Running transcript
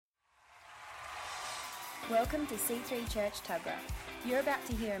Welcome to C3 Church Tuggerah. You're about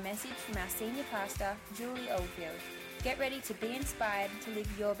to hear a message from our senior pastor, Julie Oldfield. Get ready to be inspired to live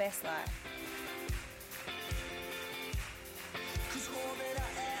your best life.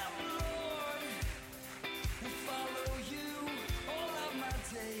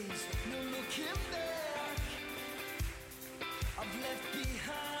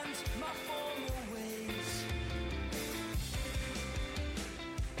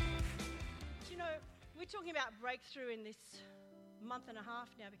 We're talking about breakthrough in this month and a half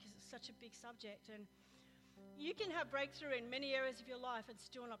now because it's such a big subject, and you can have breakthrough in many areas of your life and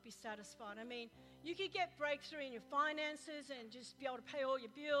still not be satisfied. I mean, you could get breakthrough in your finances and just be able to pay all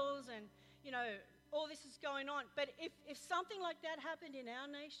your bills and, all this is going on. But if something like that happened in our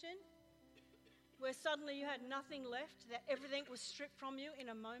nation, where suddenly you had nothing left, that everything was stripped from you in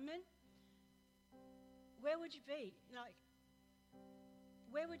a moment, where would you be?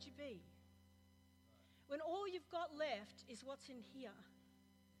 Where would you be? When all you've got left is what's in here,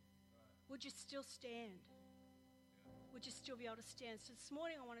 would you still stand? Would you still be able to stand? So this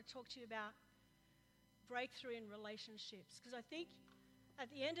morning I want to talk to you about breakthrough in relationships, because I think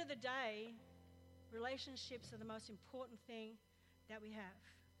at the end of the day, relationships are the most important thing that we have.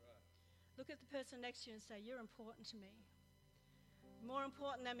 Right. Look at the person next to you and say, "You're important to me. More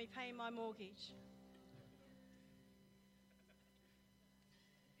important than me paying my mortgage."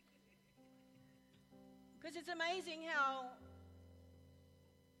 Because it's amazing how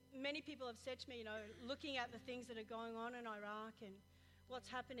many people have said to me, looking at the things that are going on in Iraq and what's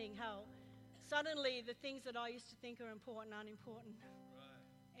happening, how suddenly the things that I used to think are important aren't important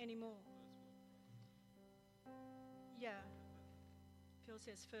anymore. Yeah. Phil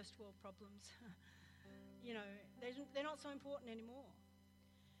says first world problems. They're not so important anymore.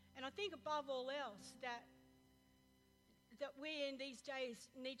 And I think above all else that we in these days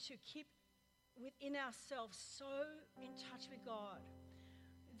need to keep within ourselves so in touch with God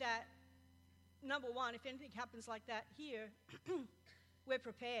that, number one, if anything happens like that here, we're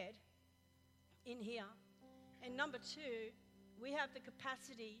prepared in here. And number two, we have the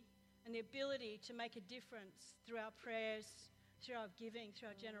capacity and the ability to make a difference through our prayers, through our giving, through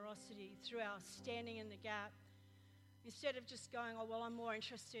our generosity, through our standing in the gap. Instead of just going, "Oh, well, I'm more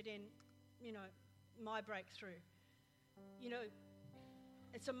interested in, my breakthrough."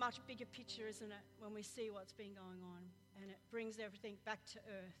 It's a much bigger picture, isn't it, when we see what's been going on, and it brings everything back to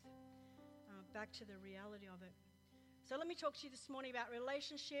earth, back to the reality of it. So let me talk to you this morning about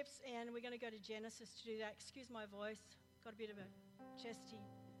relationships, and we're going to go to Genesis to do that. Excuse my voice, got a bit of a chesty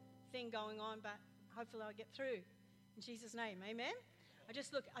thing going on, but hopefully I'll get through. In Jesus' name, amen? I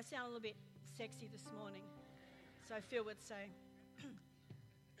sound a little bit sexy this morning, so Phil would say.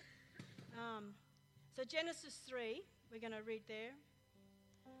 So Genesis 3, we're going to read there.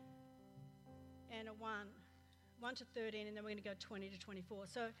 And a 1 to 13, and then we're going to go 20 to 24.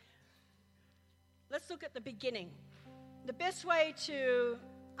 So let's look at the beginning. The best way to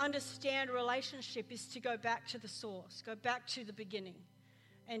understand a relationship is to go back to the source, go back to the beginning,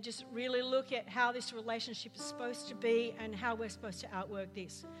 and just really look at how this relationship is supposed to be and how we're supposed to outwork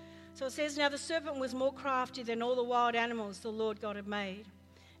this. So it says, "Now the serpent was more crafty than all the wild animals the Lord God had made.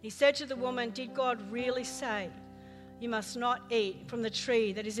 He said to the woman, 'Did God really say, you must not eat from the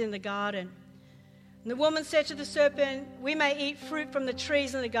tree that is in the garden?' And the woman said to the serpent, 'We may eat fruit from the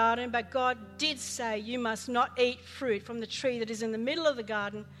trees in the garden, but God did say, you must not eat fruit from the tree that is in the middle of the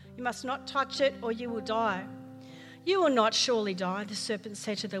garden. You must not touch it, or you will die.' 'You will not surely die,' the serpent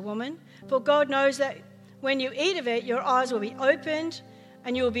said to the woman, 'for God knows that when you eat of it, your eyes will be opened,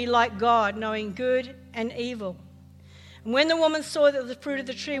 and you will be like God, knowing good and evil.' And when the woman saw that the fruit of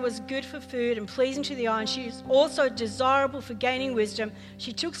the tree was good for food and pleasing to the eye, and she is also desirable for gaining wisdom,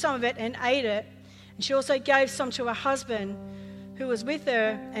 she took some of it and ate it. And she also gave some to her husband who was with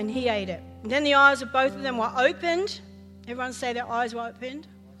her, and he ate it. And then the eyes of both of them were opened." Everyone say their eyes were opened.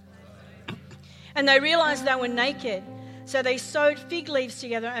 "And they realized they were naked. So they sewed fig leaves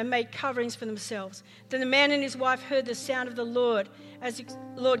together and made coverings for themselves. Then the man and his wife heard the sound of the Lord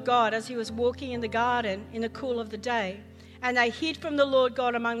God as he was walking in the garden in the cool of the day. And they hid from the Lord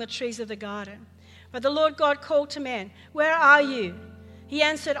God among the trees of the garden. But the Lord God called to man, 'Where are you?' He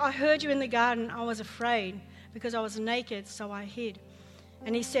answered, 'I heard you in the garden. I was afraid because I was naked, so I hid.'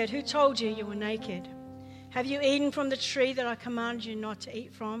 And he said, 'Who told you you were naked? Have you eaten from the tree that I commanded you not to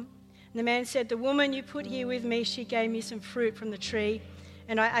eat from?' And the man said, 'The woman you put here with me, she gave me some fruit from the tree,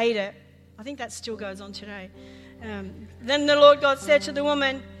 and I ate it.'" I think that still goes on today. Then the Lord God said to the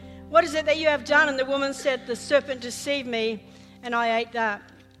woman, "What is it that you have done?" And the woman said, "The serpent deceived me, and I ate that."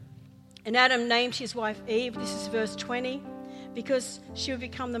 And Adam named his wife Eve, this is verse 20, because she would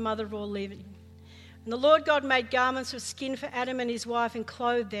become the mother of all living. And the Lord God made garments of skin for Adam and his wife and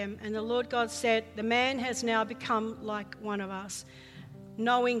clothed them. And the Lord God said, the man has now become like one of us,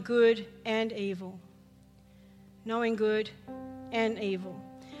 knowing good and evil. Knowing good and evil.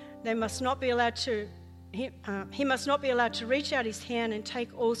 He must not be allowed to reach out his hand and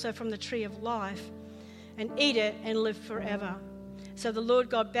take also from the tree of life and eat it and live forever. So the Lord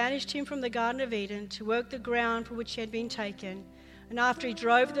God banished him from the Garden of Eden to work the ground for which he had been taken. And after he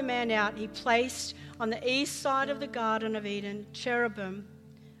drove the man out, he placed on the east side of the Garden of Eden cherubim,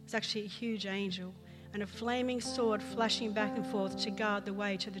 it's actually a huge angel, and a flaming sword flashing back and forth to guard the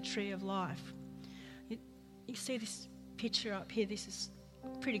way to the tree of life. You see this picture up here? This is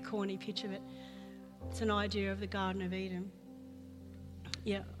a pretty corny picture, but it's an idea of the Garden of Eden.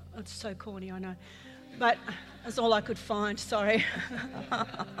 Yeah, it's so corny, I know. But that's all I could find, sorry.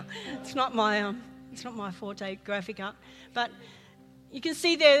 It's not my forte, graphic art. But you can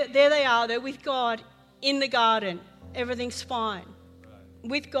see there they are. They're with God in the garden. Everything's fine.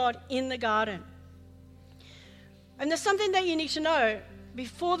 With God in the garden. And there's something that you need to know.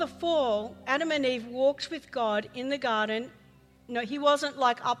 Before the fall, Adam and Eve walked with God in the garden. No, he wasn't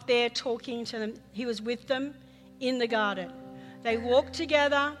like up there talking to them. He was with them in the garden. They walked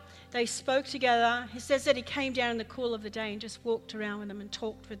together. They spoke together. He says that he came down in the cool of the day and just walked around with them and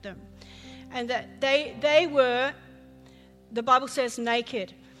talked with them. And that they were, the Bible says,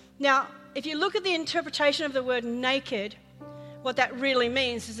 naked. Now, if you look at the interpretation of the word naked, what that really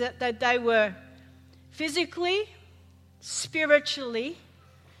means is that they were physically, spiritually,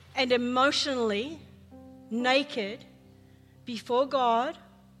 and emotionally naked before God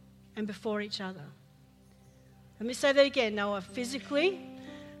and before each other. Let me say that again. They were physically,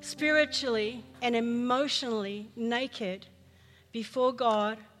 spiritually, and emotionally naked before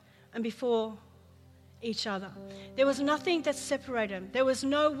God and before each other. There was nothing that separated them. There was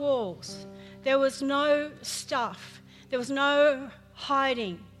no walls. There was no stuff. There was no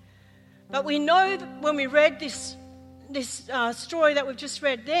hiding. But we know that when we read this story that we've just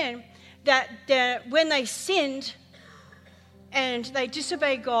read then, that when they sinned and they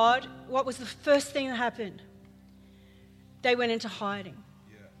disobeyed God, what was the first thing that happened? They went into hiding.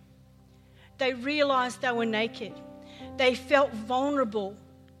 Yeah. They realized they were naked. They felt vulnerable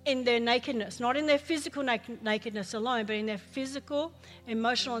in their nakedness, not in their physical nakedness alone, but in their physical,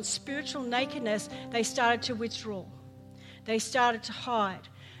 emotional, and spiritual nakedness. They started to withdraw. They started to hide.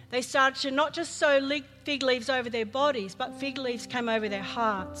 They started to not just sew fig leaves over their bodies, but fig leaves came over their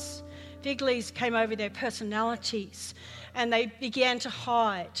hearts. Fig leaves came over their personalities, and they began to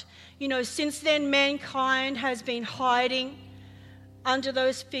hide. You know, since then, mankind has been hiding under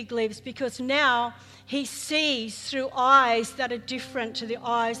those fig leaves because now he sees through eyes that are different to the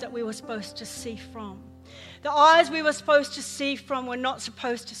eyes that we were supposed to see from. The eyes we were supposed to see from were not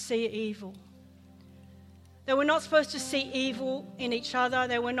supposed to see evil. They were not supposed to see evil in each other.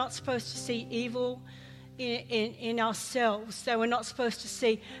 They were not supposed to see evil in ourselves. They were not supposed to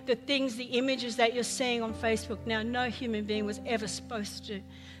see the things, the images that you're seeing on Facebook. Now, no human being was ever supposed to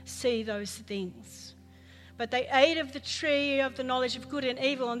see those things. But they ate of the tree of the knowledge of good and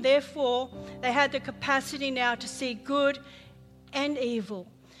evil, and therefore they had the capacity now to see good and evil.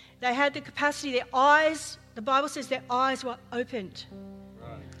 They had the capacity, their eyes, the Bible says their eyes were opened.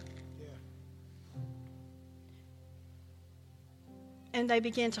 And they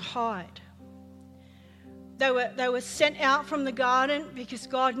began to hide. They were sent out from the garden because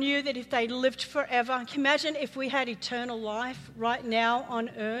God knew that if they lived forever, can you imagine if we had eternal life right now on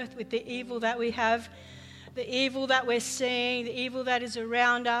earth with the evil that we have, the evil that we're seeing, the evil that is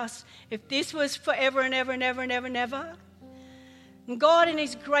around us, if this was forever and ever and ever and ever and ever. And God in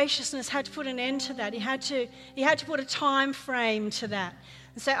his graciousness had to put an end to that. He had to put a time frame to that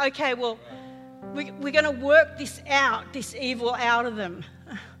and say, okay, well, we're going to work this out, this evil out of them.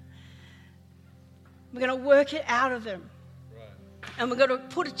 We're going to work it out of them. Right. And we're going to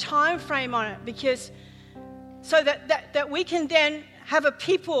put a time frame on it because so that we can then have a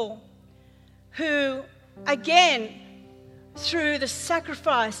people who, again, through the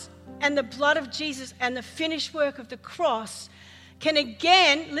sacrifice and the blood of Jesus and the finished work of the cross, can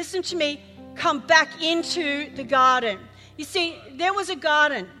again, listen to me, come back into the garden. You see, there was a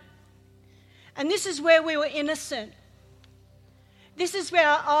garden. And this is where we were innocent. This is where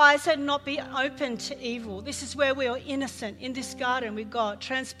our eyes had not been open to evil. This is where we were innocent in this garden with God,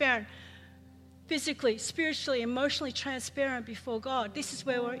 transparent, physically, spiritually, emotionally transparent before God. This is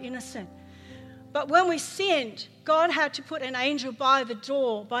where we're innocent. But when we sinned, God had to put an angel by the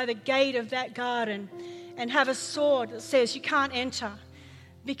door, by the gate of that garden, and have a sword that says you can't enter,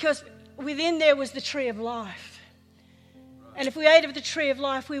 because within there was the tree of life. And if we ate of the tree of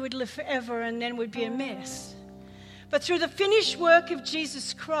life, we would live forever, and then we'd be a mess. But through the finished work of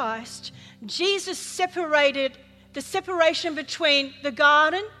Jesus Christ, Jesus separated the separation between the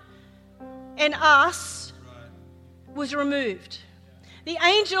garden and us was removed. The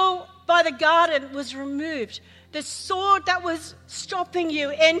angel by the garden was removed. The sword that was stopping you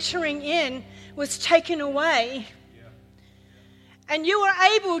entering in was taken away. And you were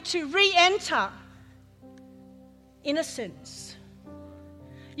able to re-enter innocence.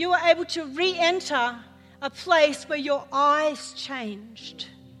 You were able to re-enter a place where your eyes changed,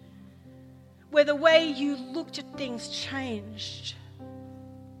 where the way you looked at things changed.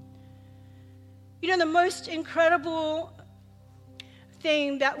 You know, the most incredible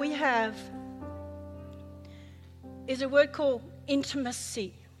thing that we have is a word called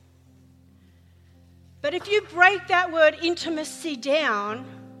intimacy. But if you break that word intimacy down,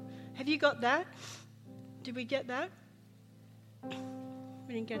 have you got that? Did we get that?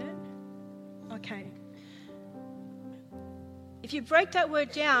 We didn't get it? Okay. If you break that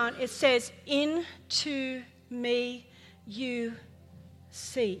word down, it says, into me you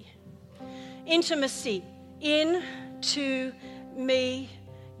see. Intimacy. Into me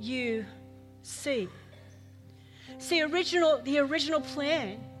you see. See, the original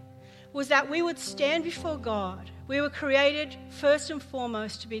plan was that we would stand before God. We were created first and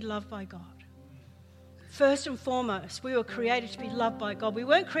foremost to be loved by God. First and foremost, we were created to be loved by God. We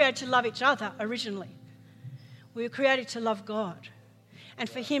weren't created to love each other originally. We were created to love God and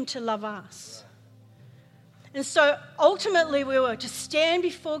for Him to love us. And so ultimately we were to stand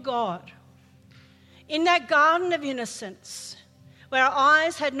before God in that garden of innocence where our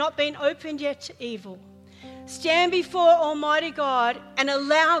eyes had not been opened yet to evil. Stand before Almighty God and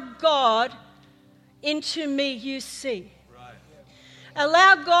allow God, into me you see. Right.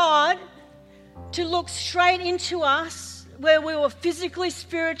 Allow God to look straight into us where we were physically,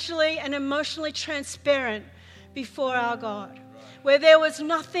 spiritually, and emotionally transparent before our God. Right. Where there was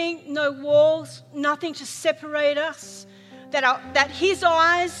nothing, no walls, nothing to separate us, that His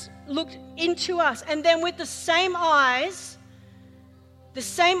eyes looked into us. And then with the same eyes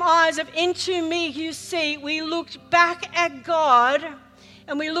of into me you see, we looked back at God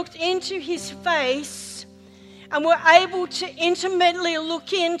and we looked into His face and were able to intimately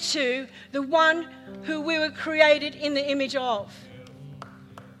look into the one who we were created in the image of.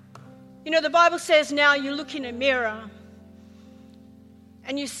 You know, the Bible says now you look in a mirror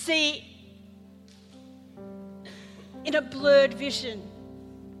and you see in a blurred vision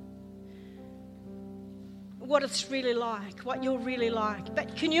what it's really like, what you're really like.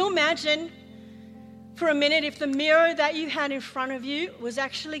 But can you imagine for a minute if the mirror that you had in front of you was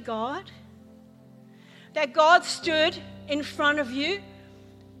actually God? That God stood in front of you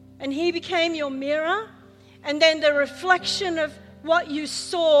and He became your mirror, and then the reflection of what you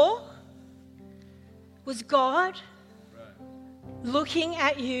saw was God looking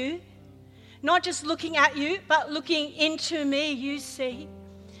at you. Not just looking at you, but looking into me, you see.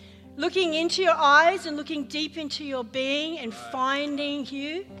 Looking into your eyes and looking deep into your being and finding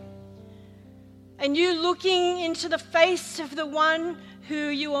you. And you looking into the face of the one who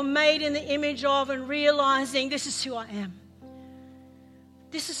you were made in the image of and realizing, this is who I am.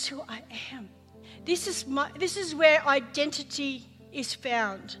 This is who I am. This is where identity is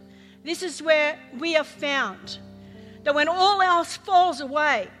found. This is where we are found. That when all else falls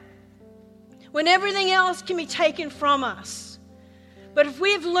away, when everything else can be taken from us, but if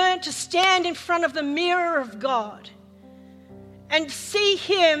we've learned to stand in front of the mirror of God and see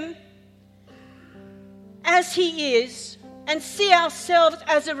Him as He is and see ourselves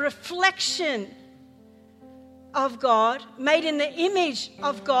as a reflection of God, made in the image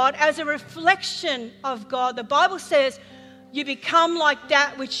of God, as a reflection of God, the Bible says you become like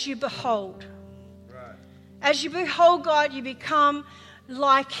that which you behold. Right. As you behold God, you become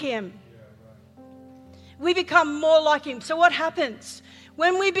like Him. We become more like Him. So what happens?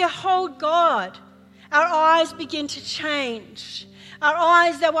 When we behold God, our eyes begin to change. Our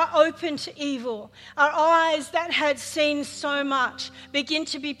eyes that were open to evil, our eyes that had seen so much, begin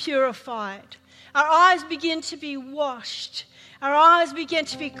to be purified. Our eyes begin to be washed. Our eyes begin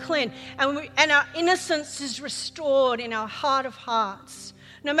to be clean. And our innocence is restored in our heart of hearts.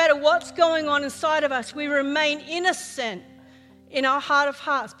 No matter what's going on inside of us, we remain innocent in our heart of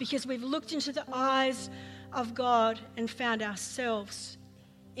hearts because we've looked into the eyes of God and found ourselves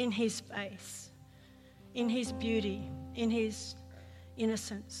in His face, in His beauty, in His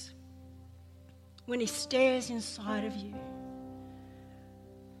innocence. When He stares inside of you.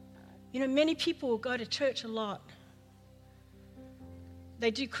 You know, many people go to church a lot.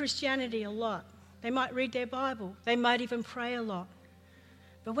 They do Christianity a lot. They might read their Bible. They might even pray a lot.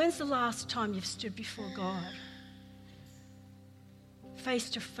 But when's the last time you've stood before God? Face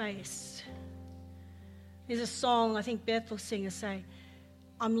to face. There's a song I think Beth will sing and say,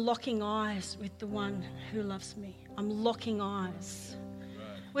 I'm locking eyes with the one who loves me. I'm locking eyes.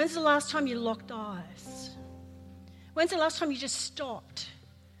 Right. When's the last time you locked eyes? When's the last time you just stopped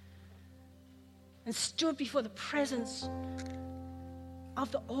and stood before the presence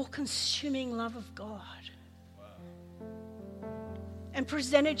of the all-consuming love of God? Wow. And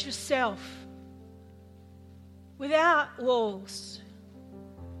presented yourself without walls,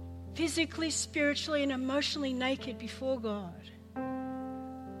 physically, spiritually, and emotionally naked before God.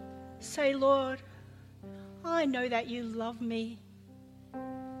 Say, Lord, I know that you love me.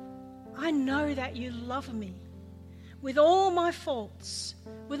 I know that you love me. With all my faults,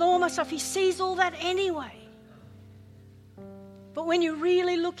 with all my stuff. He sees all that anyway. But when you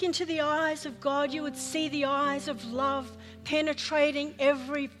really look into the eyes of God, you would see the eyes of love penetrating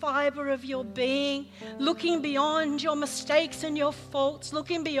every fiber of your being, looking beyond your mistakes and your faults,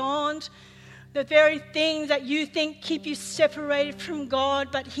 looking beyond the very things that you think keep you separated from God,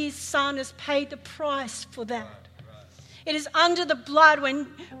 but His Son has paid the price for that. It is under the blood.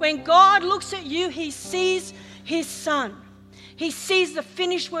 When God looks at you, He sees His Son. He sees the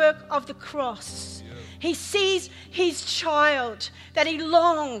finished work of the cross. He sees His child that He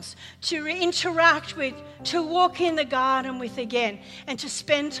longs to interact with, to walk in the garden with again, and to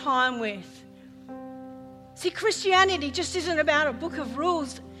spend time with. See, Christianity just isn't about a book of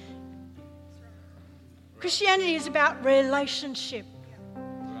rules. Christianity is about relationship.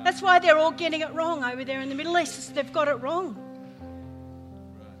 That's why they're all getting it wrong over there in the Middle East. They've got it wrong.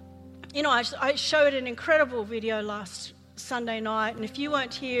 You know, I showed an incredible video last Sunday night, and if you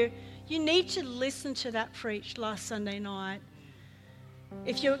weren't here, you need to listen to that preached last Sunday night.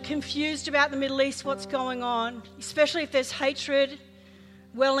 If you're confused about the Middle East, what's going on, especially if there's hatred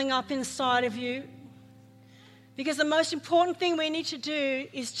welling up inside of you, because the most important thing we need to do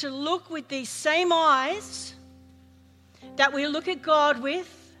is to look with these same eyes that we look at God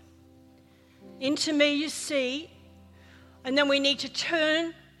with. Into me you see. And then we need to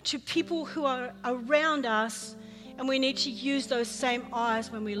turn to people who are around us, and we need to use those same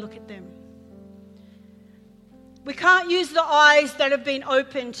eyes when we look at them. We can't use the eyes that have been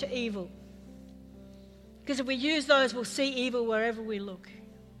opened to evil, because if we use those, we'll see evil wherever we look.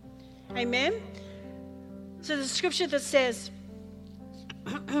 Amen? So the scripture that says,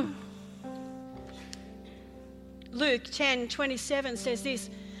 Luke 10:27 says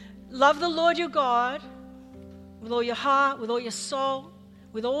this, love the Lord your God with all your heart, with all your soul,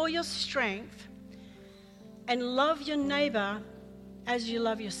 with all your strength, and love your neighbor as you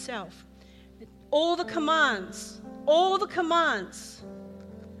love yourself. All the commands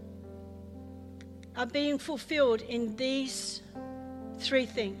are being fulfilled in these three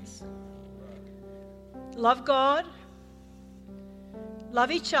things. Love God,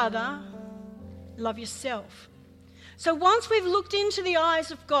 love each other, love yourself. So once we've looked into the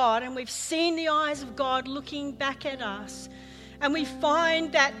eyes of God and we've seen the eyes of God looking back at us, and we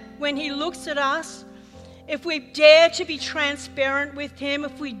find that when He looks at us, if we dare to be transparent with Him,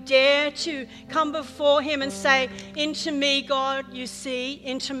 if we dare to come before Him and say, into me, God, you see,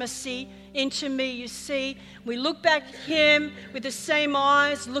 intimacy, into me, you see. We look back at Him with the same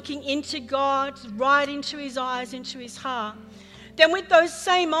eyes, looking into God, right into His eyes, into His heart. Then with those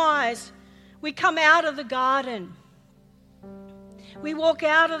same eyes, we come out of the garden. We walk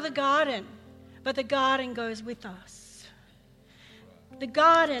out of the garden, but the garden goes with us. The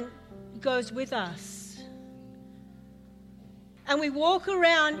garden goes with us. And we walk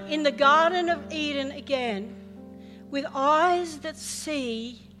around in the Garden of Eden again with eyes that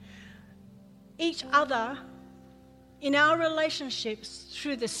see each other in our relationships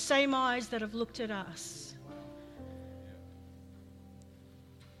through the same eyes that have looked at us.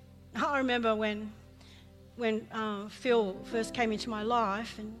 I remember when Phil first came into my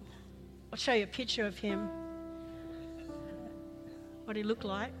life, and I'll show you a picture of him, what he looked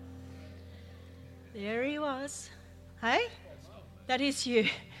like. There he was. Hey? That is you.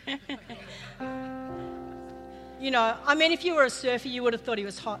 You know, I mean, if you were a surfer, you would have thought he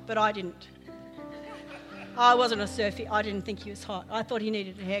was hot, but I didn't. I wasn't a surfer. I didn't think he was hot. I thought he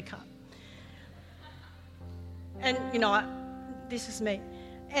needed a haircut. And, you know, this is me.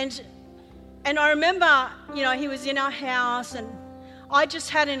 And I remember, you know, he was in our house, and I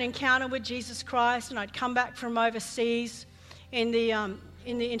just had an encounter with Jesus Christ, and I'd come back from overseas in the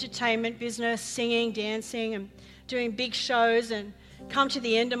entertainment business, singing, dancing, and doing big shows, and come to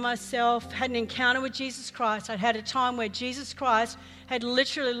the end of myself, had an encounter with Jesus Christ. I'd had a time where Jesus Christ had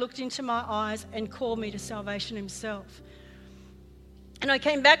literally looked into my eyes and called me to salvation himself. And I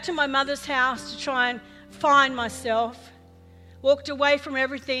came back to my mother's house to try and find myself, walked away from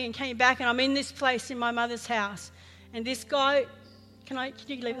everything and came back, and I'm in this place in my mother's house. And this guy, can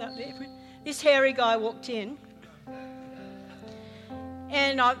you leave that there? This hairy guy walked in.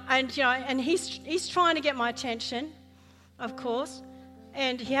 And he's trying to get my attention, of course.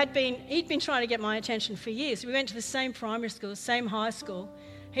 And he'd been trying to get my attention for years. We went to the same primary school, same high school.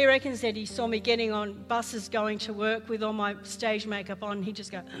 He reckons that he saw me getting on buses going to work with all my stage makeup on. He'd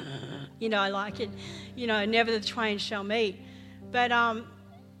just go, like it, never the twain shall meet.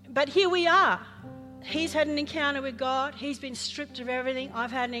 But here we are. He's had an encounter with God. He's been stripped of everything.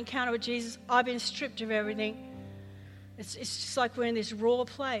 I've had an encounter with Jesus. I've been stripped of everything. It's just like we're in this raw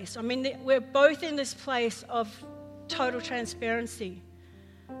place. I mean, we're both in this place of total transparency,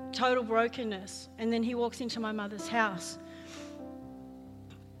 total brokenness. And then he walks into my mother's house.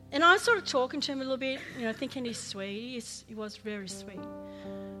 And I was sort of talking to him a little bit, thinking he's sweet. He was very sweet.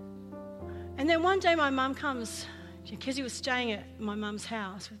 And then one day my mum comes, because he was staying at my mum's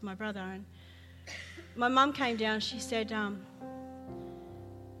house with my brother. And my mum came down. She said,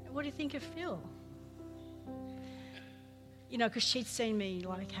 what do you think of Phil? Because she'd seen me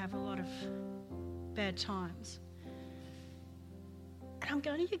have a lot of bad times. And I'm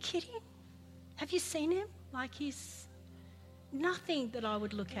going, are you kidding? Have you seen him? He's nothing that I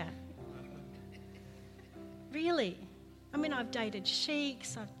would look at. Really. I mean, I've dated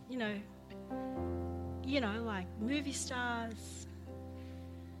sheiks, movie stars,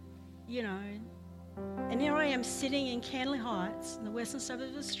 and here I am sitting in Canley Heights in the western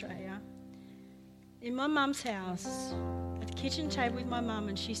suburbs of Australia in my mum's house at the kitchen table with my mum,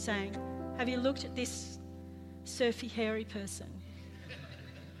 and she's saying, have you looked at this surfy, hairy person?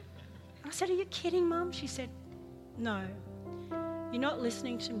 I said, are you kidding, Mum? She said, no, you're not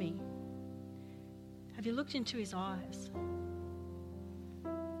listening to me. Have you looked into his eyes?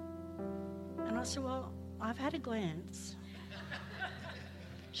 And I said, well, I've had a glance.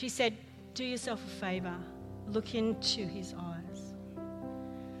 She said, do yourself a favour, look into his eyes.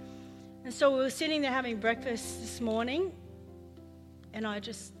 And so we were sitting there having breakfast this morning, and I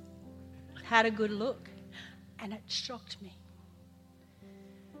just had a good look, and it shocked me.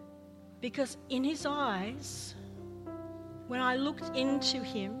 Because in his eyes, when I looked into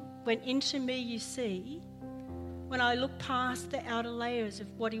him, when into me you see, when I looked past the outer layers of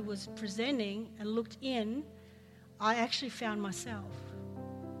what he was presenting and looked in, I actually found myself.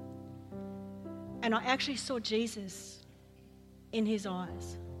 And I actually saw Jesus in his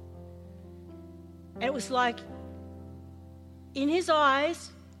eyes. And it was like, in his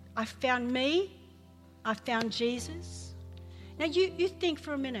eyes, I found me, I found Jesus. Now you think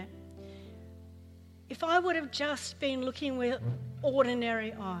for a minute, if I would have just been looking with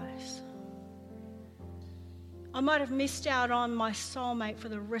ordinary eyes, I might have missed out on my soulmate for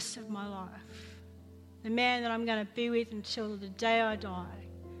the rest of my life. The man that I'm going to be with until the day I die.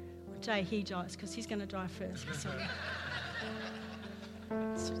 Day he dies, because he's going to die first. So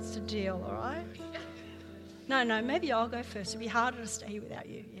it's a deal, all right? No, maybe I'll go first. It'll be harder to stay here without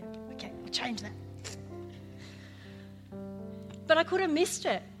you. Yeah, okay, we'll change that. But I could have missed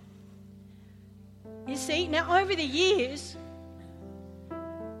it. You see, now over the years,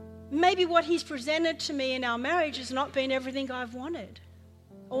 maybe what he's presented to me in our marriage has not been everything I've wanted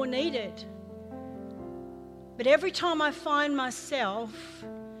or needed. But every time I find myself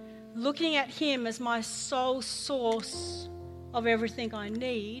looking at him as my sole source of everything I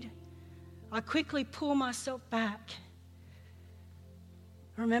need, I quickly pull myself back.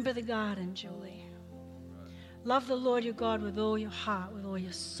 Remember the garden, Julie. Love the Lord your God with all your heart, with all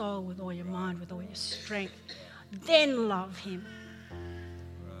your soul, with all your mind, with all your strength. Then love him.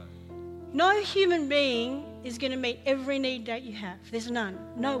 No human being is going to meet every need that you have. There's none.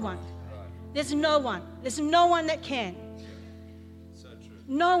 No one. There's no one. There's no one that can.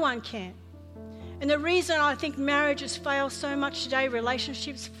 No one can. And the reason I think marriages fail so much today,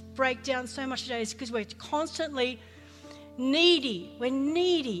 relationships break down so much today, is because we're constantly needy. We're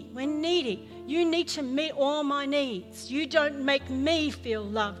needy. We're needy. You need to meet all my needs. You don't make me feel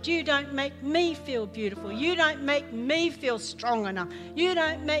loved. You don't make me feel beautiful. You don't make me feel strong enough. You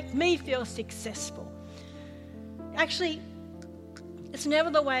don't make me feel successful. Actually, it's never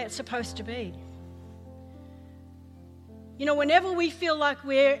the way it's supposed to be. Whenever we feel like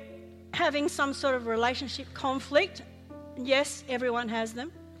we're having some sort of relationship conflict, yes, everyone has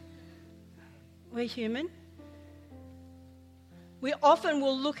them. We're human. We often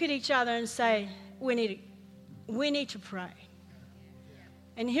will look at each other and say, we need to pray.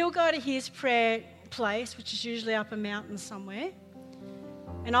 And he'll go to his prayer place, which is usually up a mountain somewhere.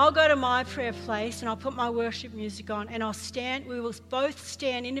 And I'll go to my prayer place and I'll put my worship music on and we will both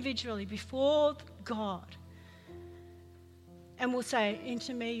stand individually before God. And we'll say,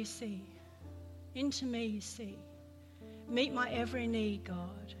 into me you see. Into me you see. Meet my every need,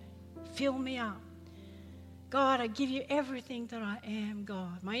 God. Fill me up. God, I give you everything that I am,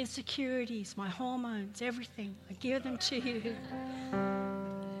 God. My insecurities, my hormones, everything. I give them to you.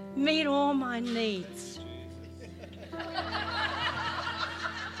 Meet all my needs.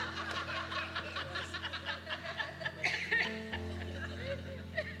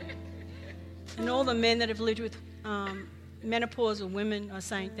 And all the men that have lived with menopausal women are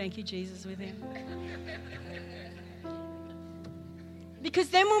saying, thank you, Jesus, with him. Because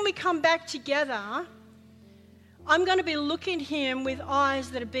then when we come back together, I'm going to be looking at him with eyes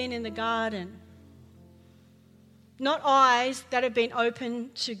that have been in the garden. Not eyes that have been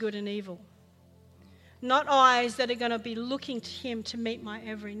open to good and evil. Not eyes that are going to be looking to him to meet my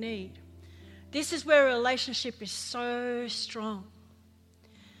every need. This is where a relationship is so strong.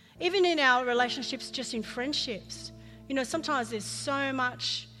 Even in our relationships, just in friendships, sometimes there's so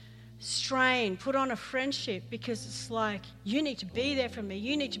much strain put on a friendship because it's like, you need to be there for me,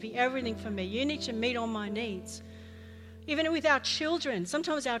 you need to be everything for me, you need to meet all my needs. Even with our children,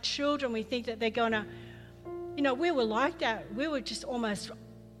 sometimes our children, we think that they're going to, we were like that. We almost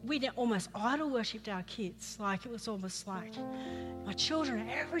idol worshipped our kids. Like, it was almost like, my children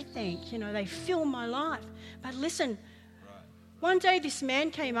are everything, they fill my life. But listen, one day this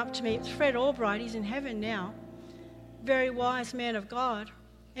man came up to me, it's Fred Albright, he's in heaven now, very wise man of God.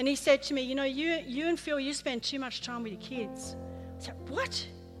 And he said to me, you and Phil, you spend too much time with your kids. I said, what?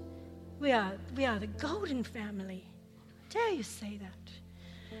 We are the golden family. Dare you say that?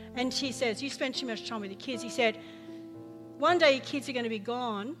 And he says, you spend too much time with your kids. He said, one day your kids are going to be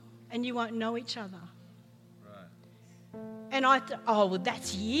gone and you won't know each other. Right. And I thought, oh, well,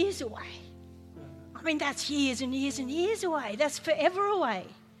 that's years away. I mean, that's years and years and years away. That's forever away.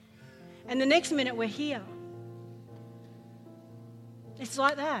 And the next minute we're here. It's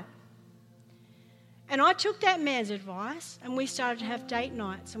like that. And I took that man's advice and we started to have date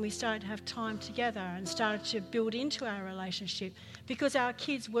nights and we started to have time together and started to build into our relationship because our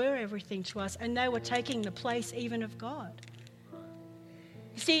kids were everything to us and they were taking the place even of God.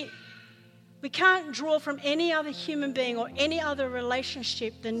 You see, we can't draw from any other human being or any other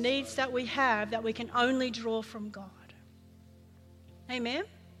relationship the needs that we have that we can only draw from God. Amen?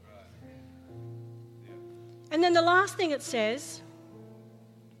 And then the last thing it says,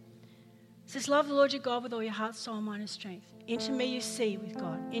 love the Lord your God with all your heart, soul, mind, and strength. Into me you see with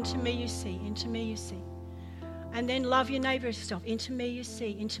God. Into me you see. Into me you see. And then love your neighbour as yourself. Into me you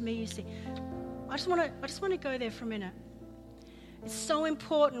see. Into me you see. I just want to go there for a minute. It's so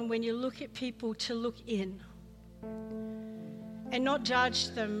important when you look at people to look in and not judge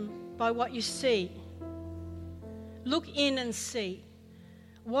them by what you see. Look in and see.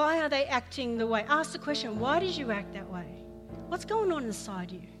 Why are they acting the way? Ask the question, why did you act that way? What's going on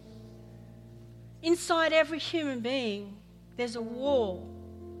inside you? Inside every human being, there's a war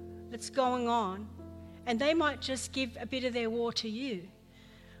that's going on, and they might just give a bit of their war to you.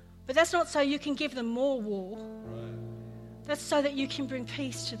 But that's not so you can give them more war. Right. That's so that you can bring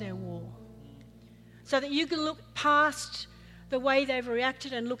peace to their war. So that you can look past the way they've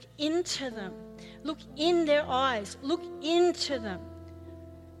reacted and look into them. Look in their eyes. Look into them.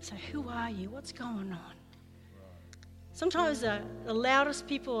 So who are you? What's going on? Sometimes the loudest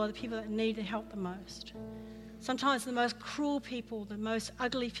people are the people that need the help the most. Sometimes the most cruel people, the most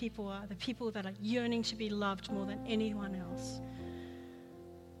ugly people are the people that are yearning to be loved more than anyone else.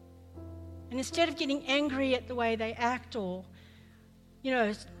 And instead of getting angry at the way they act or,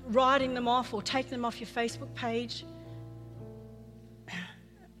 writing them off or taking them off your Facebook page,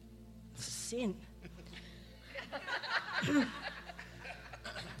 it's a sin.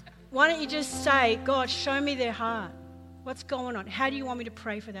 Why don't you just say, God, show me their heart. What's going on? How do you want me to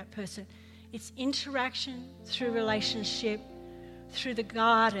pray for that person? It's interaction through relationship, through the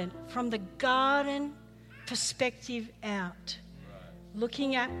garden, from the garden perspective out, right.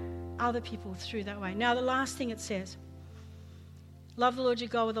 Looking at other people through that way. Now, the last thing it says, love the Lord your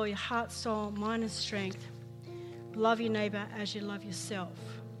God with all your heart, soul, mind, and strength. Love your neighbour as you love yourself.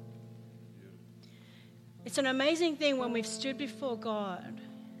 It's an amazing thing when we've stood before God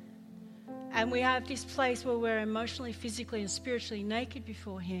and we have this place where we're emotionally, physically, and spiritually naked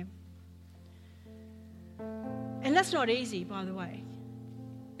before Him. And that's not easy, by the way.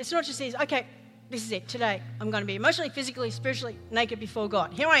 It's not just easy, okay, this is it, today I'm going to be emotionally, physically, spiritually naked before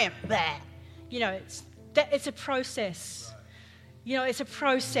God. Here I am. Blah. It's a process. You know, it's a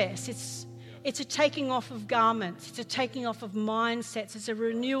process. It's a taking off of garments. It's a taking off of mindsets. It's a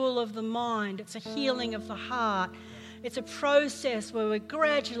renewal of the mind. It's a healing of the heart. It's a process where we're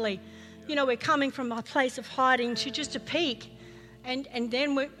gradually, you know, we're coming from a place of hiding to just a peak. And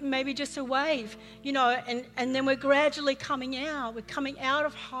then we're maybe just a wave, you know, and then we're gradually coming out. We're coming out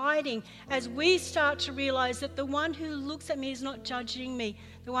of hiding as we start to realize that the one who looks at me is not judging me.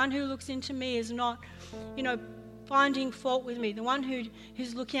 The one who looks into me is not, you know, finding fault with me. The one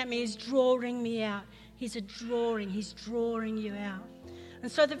who's looking at me is drawing me out. He's drawing you out.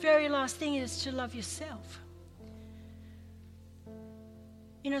 And so the very last thing is to love yourself.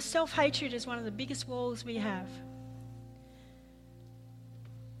 You know, self-hatred is one of the biggest walls we have.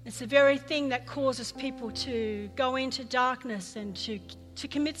 It's the very thing that causes people to go into darkness and to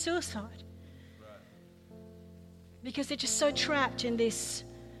commit suicide. Because they're just so trapped in this,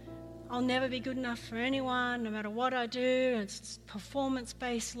 I'll never be good enough for anyone, no matter what I do. It's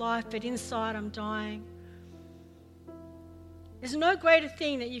performance-based life, but inside I'm dying. There's no greater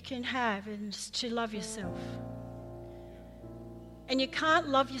thing that you can have than just to love yourself. And you can't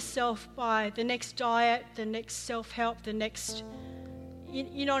love yourself by the next diet, the next self-help, the next...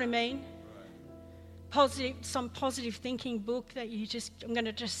 You know what I mean? Some positive thinking book that I'm going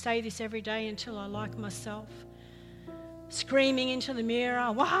to just say this every day until I like myself. Screaming into the mirror,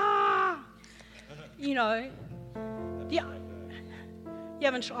 wah! You know. Yeah.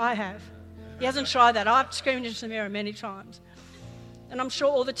 I have. He hasn't tried that. I've screamed into the mirror many times. And I'm sure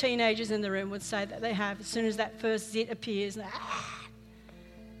all the teenagers in the room would say that they have as soon as that first zit appears.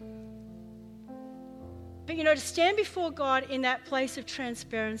 But, you know, to stand before God in that place of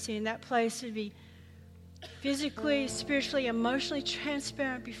transparency, in that place to be physically, spiritually, emotionally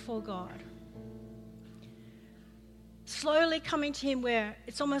transparent before God. Slowly coming to Him where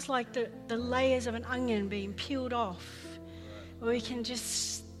it's almost like the layers of an onion being peeled off. Where we can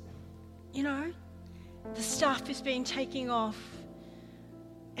just, you know, the stuff is being taken off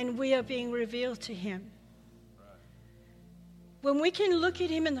and we are being revealed to Him. When we can look at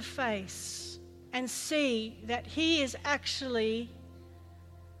Him in the face and see that He is actually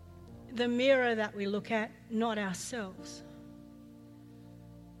the mirror that we look at, not ourselves.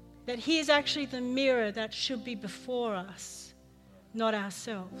 That He is actually the mirror that should be before us, not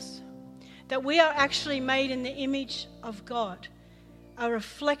ourselves. That we are actually made in the image of God, a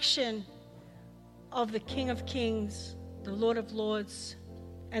reflection of the King of Kings, the Lord of Lords,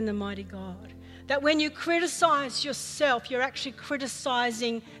 and the mighty God. That when you criticize yourself, you're actually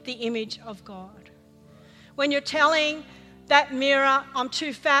criticizing the image of God. When you're telling that mirror, I'm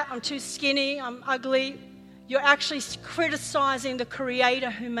too fat, I'm too skinny, I'm ugly, you're actually criticizing the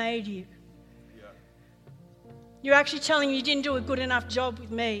Creator who made you. Yeah. You're actually telling you didn't do a good enough job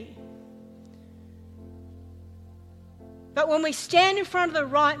with me. But when we stand in front of the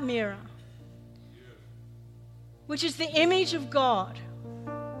right mirror, which is the image of God,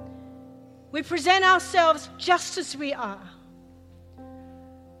 we present ourselves just as we are.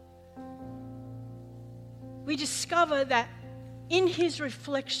 We discover that in His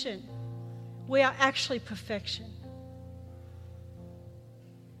reflection, we are actually perfection.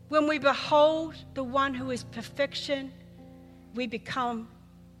 When we behold the one who is perfection, we become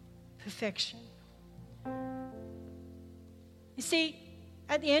perfection. You see,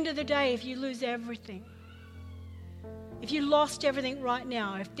 at the end of the day, if you lose everything, if you lost everything right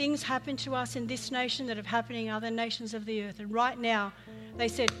now, if things happen to us in this nation that have happened in other nations of the earth, and right now they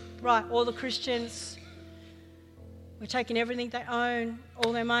said, right, all the Christians, we're taking everything they own,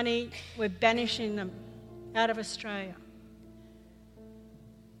 all their money, we're banishing them out of Australia.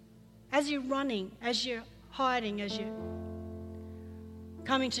 As you're running, as you're hiding, as you're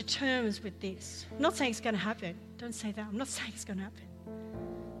coming to terms with this, I'm not saying it's going to happen. Don't say that. I'm not saying it's going to happen.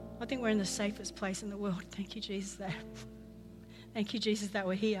 I think we're in the safest place in the world. Thank you, Jesus, thank you, Jesus, that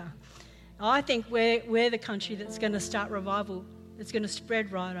we're here. I think we're the country that's going to start revival, that's going to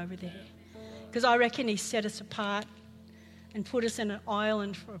spread right over there. Because I reckon He set us apart and put us in an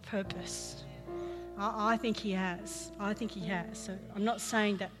island for a purpose. I think He has. I think He has. So I'm not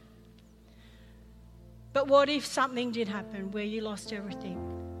saying that. But what if something did happen where you lost everything?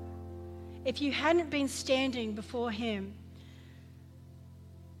 If you hadn't been standing before Him,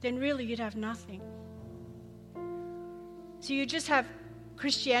 then really you'd have nothing. So you just have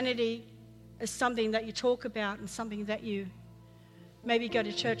Christianity as something that you talk about and something that you maybe go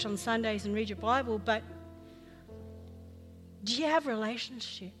to church on Sundays and read your Bible, but do you have a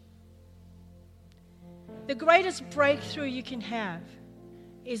relationship? The greatest breakthrough you can have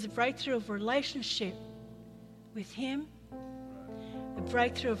is the breakthrough of relationship with Him, the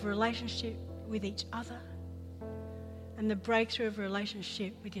breakthrough of relationship with each other, and the breakthrough of a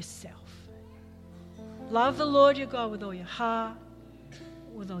relationship with yourself. Love the Lord your God with all your heart,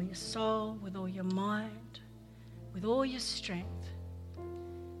 with all your soul, with all your mind, with all your strength,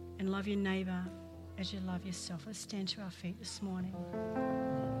 and love your neighbour as you love yourself. Let's stand to our feet this morning.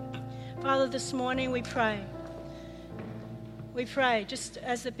 Father, this morning we pray, just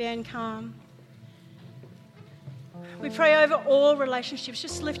as the band come, we pray over all relationships.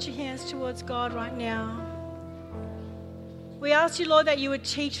 Just lift your hands towards God right now. We ask you, Lord, that you would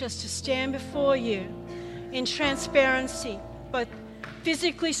teach us to stand before you in transparency, both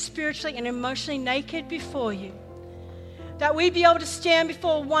physically, spiritually, and emotionally naked before you. That we be able to stand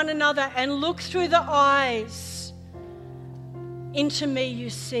before one another and look through the eyes. Into me you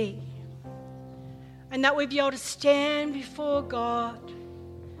see. And that we be able to stand before God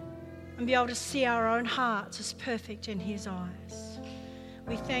and be able to see our own hearts as perfect in his eyes.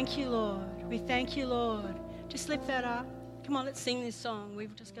 We thank you, Lord. We thank you, Lord. Just lift that up. Come on, let's sing this song. We're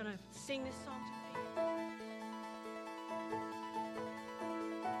just going to sing this song together.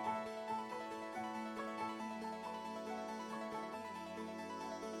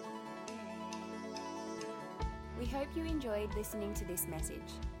 We hope you enjoyed listening to this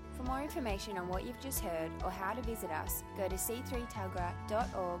message. For more information on what you've just heard or how to visit us, go to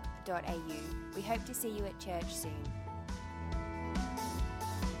c3tuggerah.org.au. We hope to see you at church soon.